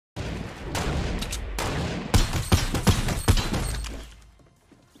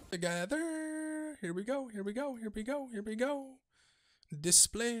Together. Here we go. Here we go. Here we go. Here we go.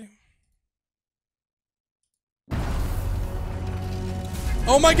 Display.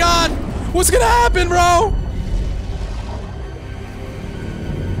 Oh my God! What's gonna happen, bro?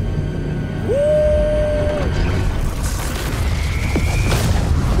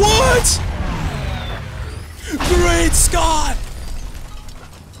 What? Great Scott!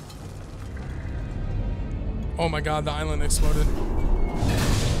 Oh my God, the island exploded.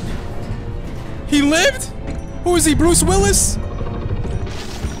 He lived? Who is he, Bruce Willis?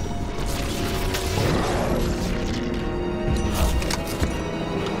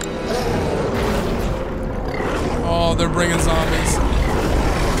 Oh, they're bringing zombies.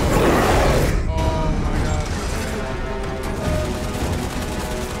 Oh my God.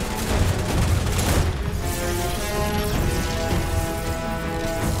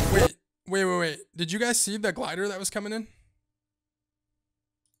 Wait. Did you guys see the glider that was coming in?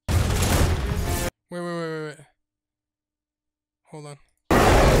 Wait. Hold on. Look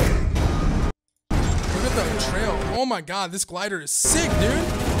at the trail. Oh my God, this glider is sick, dude.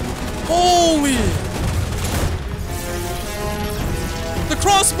 Holy. The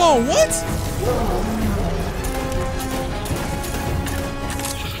crossbow, what?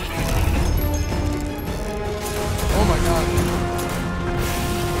 Oh my God.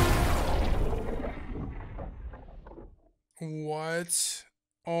 What?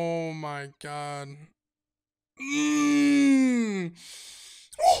 Oh my God.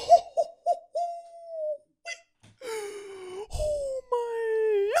 Oh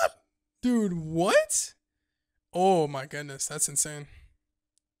my God. Dude, what? Oh my goodness, that's insane.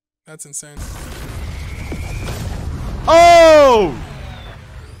 That's insane. Oh!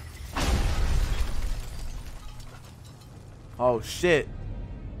 Oh shit.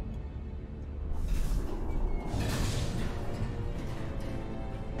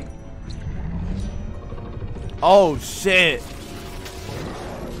 Oh shit.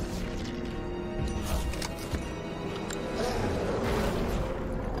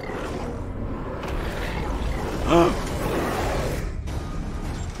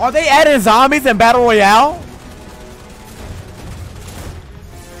 Are they adding zombies in Battle Royale?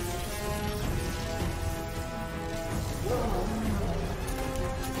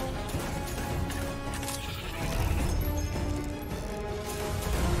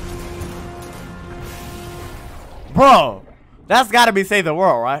 Bro, that's gotta be Save the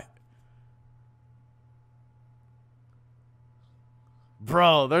World, right?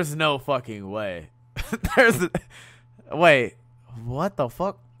 Bro, there's no fucking way. Wait, what the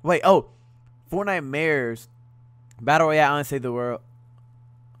fuck? Wait, oh, Fortnite Mayor's Battle Royale and Save the World.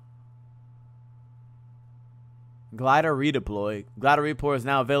 Glider redeploy. Glider redeploy is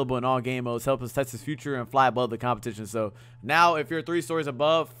now available in all game modes. Help us test its future and fly above the competition. So now, if you're 3 stories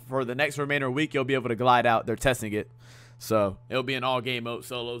above for the next remainder week, you'll be able to glide out. They're testing it, so it'll be in all game mode,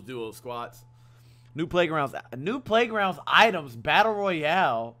 solos, duos, squads. New playgrounds items. Battle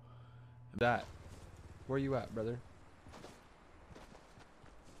Royale. That. Where you at, brother?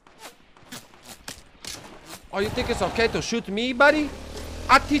 Oh, you think it's okay to shoot me, buddy?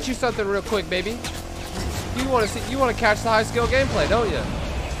 I'll teach you something real quick, baby. You want to catch the high skill gameplay, don't you?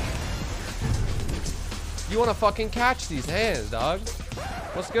 You want to fucking catch these hands, dog.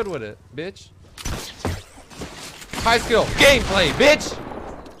 What's good with it, bitch? High skill gameplay, bitch.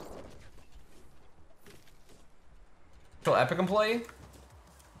 Epic employee?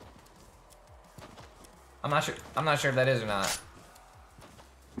 I'm not sure if that is or not.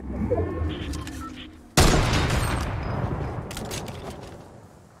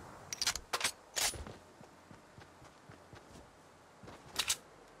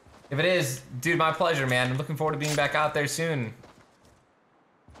 If it is, dude, my pleasure, man. I'm looking forward to being back out there soon.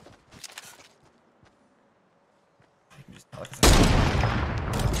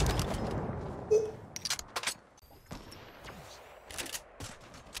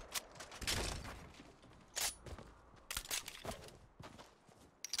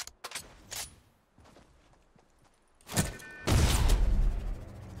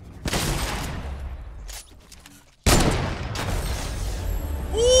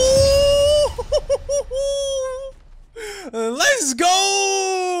 Let's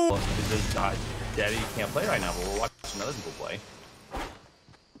go! Daddy can't play right now, but we're watching other people play.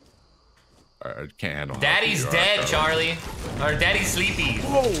 I can't handle. Daddy's dead, Charlie. Or Daddy's sleepy.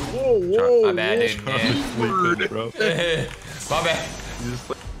 Whoa. My bad, dude. Yeah. Bro. My bad.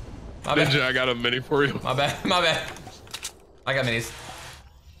 My bad. Ninja, I got a mini for you. My bad. I got minis.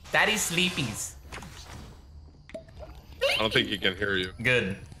 Daddy's sleepies. I don't think he can hear you.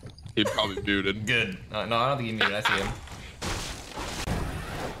 Good. He'd probably muted. Good. No, I don't think he muted. I see him.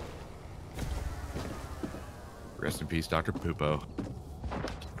 Rest in peace, Dr. Poopo.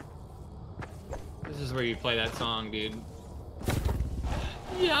 This is where you play that song, dude.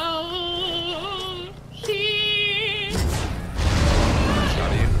 Yo, she.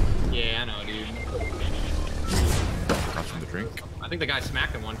 Shot you. Yeah, I know, dude. Across from the drink. I think the guy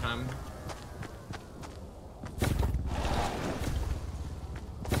smacked him one time.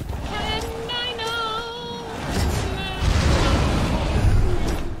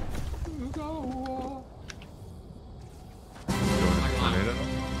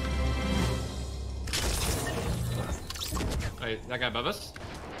 Wait, that guy above us?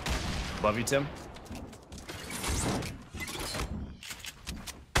 Above you, Tim.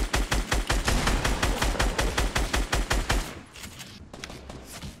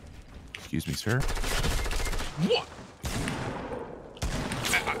 Excuse me, sir. What?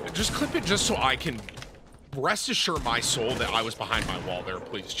 Just clip it just so I can rest assure my soul that I was behind my wall there,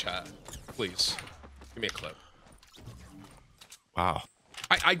 please, chat. Please. Give me a clip. Wow.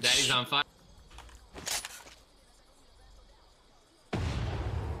 Daddy's on fire.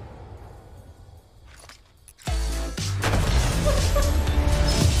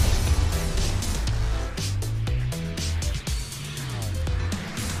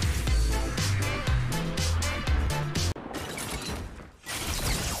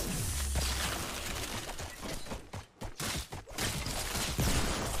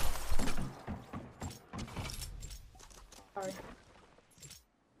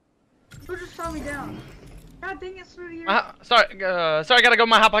 Who just shot me down? God dang it, Sweetie. Sorry, I gotta go.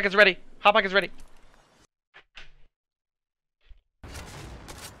 My hot pocket's ready. Hot pocket's ready.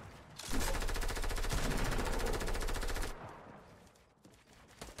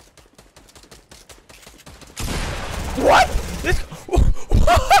 What? This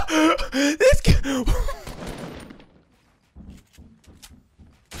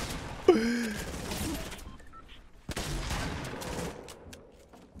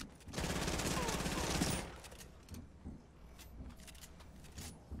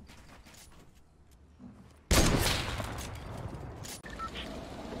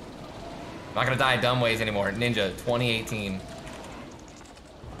I'm not gonna die dumb ways anymore. Ninja 2018. What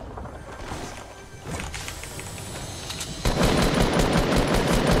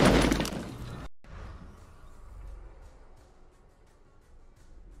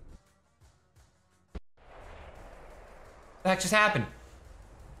the heck just happened?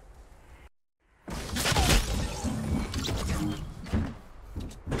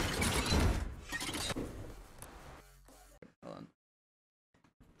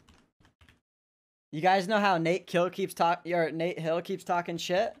 You guys know how Nate Hill keeps talking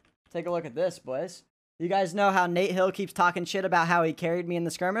shit? Take a look at this, boys. You guys know how Nate Hill keeps talking shit about how he carried me in the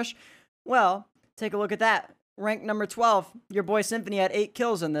skirmish? Well, take a look at that. Rank number 12. Your boy Symphony had 8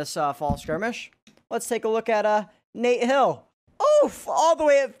 kills in this fall skirmish. Let's take a look at Nate Hill. Oof! All the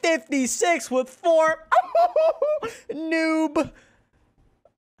way at 56 with 4. Noob.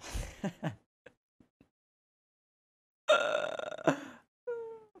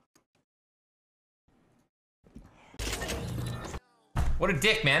 What a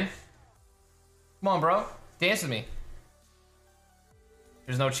dick, man. Come on, bro. Dance with me.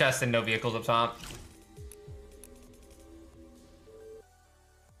 There's no chest and no vehicles up top.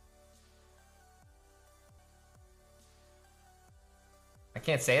 I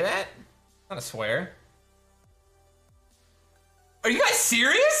can't say that? Not a swear. Are you guys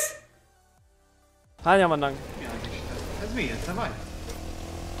serious? Hanya man lang. That's me, it's fine.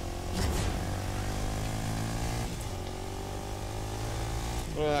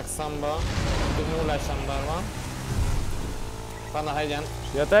 Relax samba. Nyúlásam van. Van a hegyen.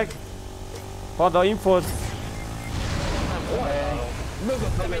 Jöttek. Add a infót.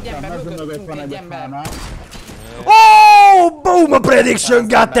 Oh! Boom! A prediction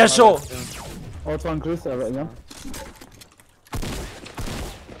got that show! Ott van Chris, igen.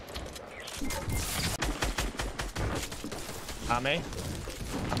 Me?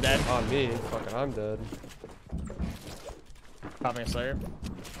 I'm dead. On me. Fucking, I'm dead. Popping a Slayer.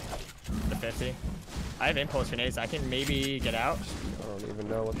 The 50. I have impulse grenades. I can maybe get out. I don't even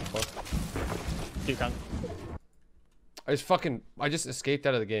know what the fuck. Dude, come. I just escaped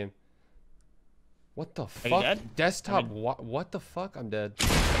out of the game. What the fuck? Are you dead? Desktop, what the fuck? I'm dead.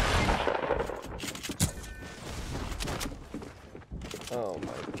 Oh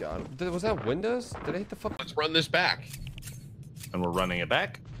my god. Was that Windows? Did I hit the fuck? Let's run this back. And we're running it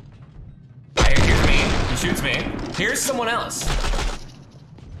back. Here's me. He shoots me. Here's someone else.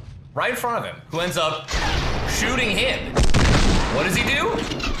 Right in front of him. Who ends up shooting him. What does he do?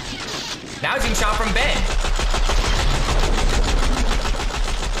 Now he's getting shot from bed.